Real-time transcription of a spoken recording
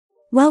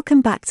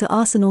Welcome back to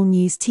Arsenal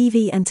News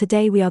TV, and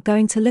today we are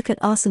going to look at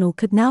Arsenal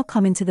could now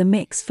come into the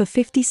mix for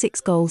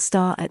 56-goal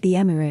star at the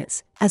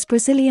Emirates, as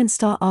Brazilian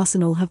star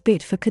Arsenal have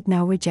bid for could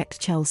now reject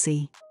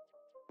Chelsea.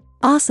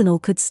 Arsenal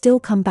could still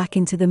come back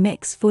into the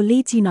mix for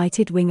Leeds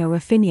United winger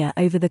Raphinha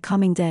over the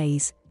coming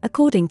days,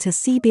 according to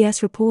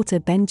CBS reporter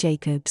Ben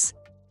Jacobs.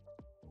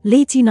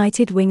 Leeds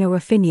United winger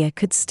Raphinha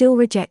could still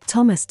reject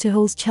Thomas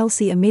Tuchel's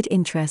Chelsea amid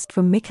interest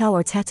from Mikel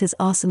Arteta's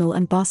Arsenal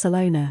and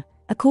Barcelona,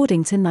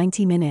 according to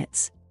 90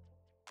 Minutes.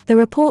 The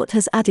report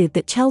has added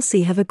that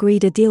Chelsea have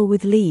agreed a deal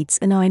with Leeds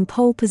and are in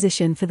pole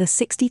position for the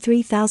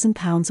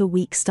 £63,000 a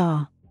week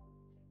star.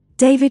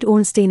 David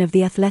Ornstein of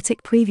The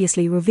Athletic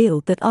previously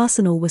revealed that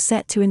Arsenal were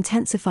set to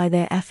intensify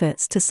their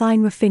efforts to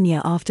sign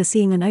Raphinha after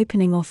seeing an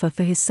opening offer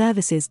for his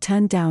services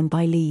turned down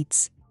by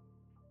Leeds.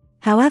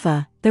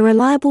 However, the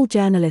reliable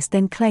journalist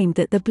then claimed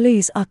that the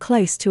Blues are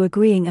close to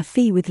agreeing a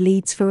fee with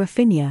Leeds for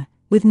Raphinha,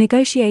 with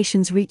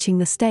negotiations reaching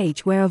the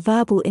stage where a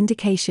verbal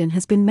indication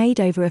has been made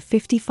over a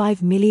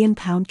 £55 million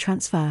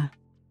transfer.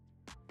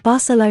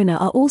 Barcelona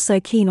are also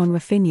keen on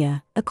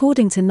Raphinha,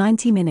 according to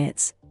 90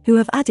 Minutes, who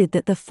have added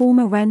that the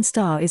former Rennes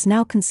star is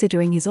now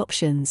considering his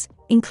options,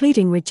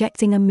 including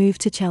rejecting a move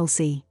to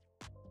Chelsea.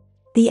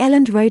 The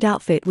Elland Road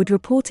outfit would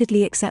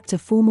reportedly accept a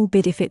formal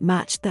bid if it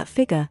matched that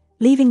figure,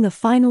 leaving the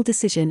final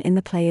decision in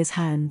the player's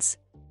hands.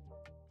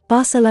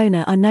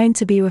 Barcelona are known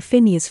to be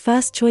Raphinha's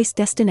first-choice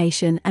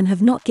destination and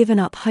have not given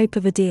up hope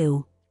of a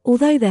deal,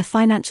 although their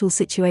financial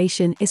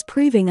situation is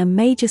proving a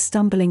major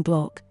stumbling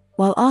block,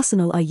 while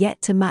Arsenal are yet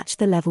to match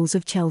the levels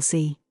of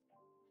Chelsea.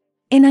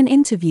 In an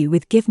interview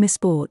with Give Me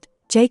Sport,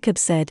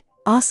 Jacobs said,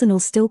 Arsenal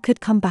still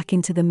could come back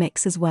into the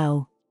mix as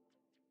well.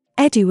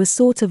 Edu was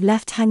sort of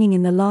left hanging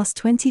in the last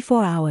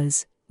 24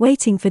 hours,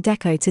 waiting for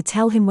Deco to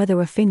tell him whether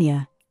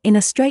Raphinha, in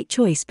a straight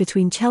choice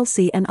between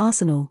Chelsea and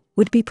Arsenal,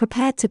 would be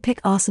prepared to pick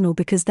Arsenal,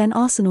 because then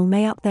Arsenal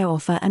may up their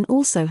offer and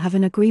also have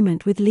an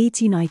agreement with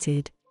Leeds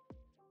United.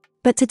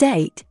 But to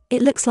date,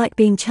 it looks like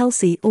being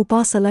Chelsea or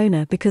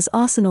Barcelona, because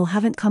Arsenal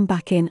haven't come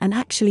back in and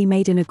actually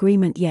made an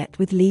agreement yet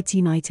with Leeds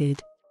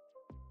United.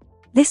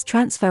 This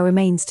transfer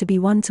remains to be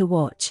one to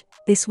watch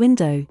this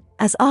window,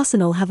 as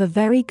Arsenal have a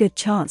very good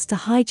chance to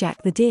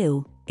hijack the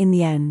deal in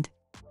the end.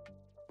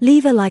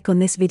 Leave a like on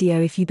this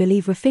video if you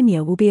believe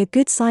Raphinha will be a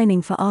good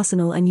signing for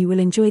Arsenal, and you will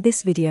enjoy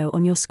this video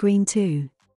on your screen too.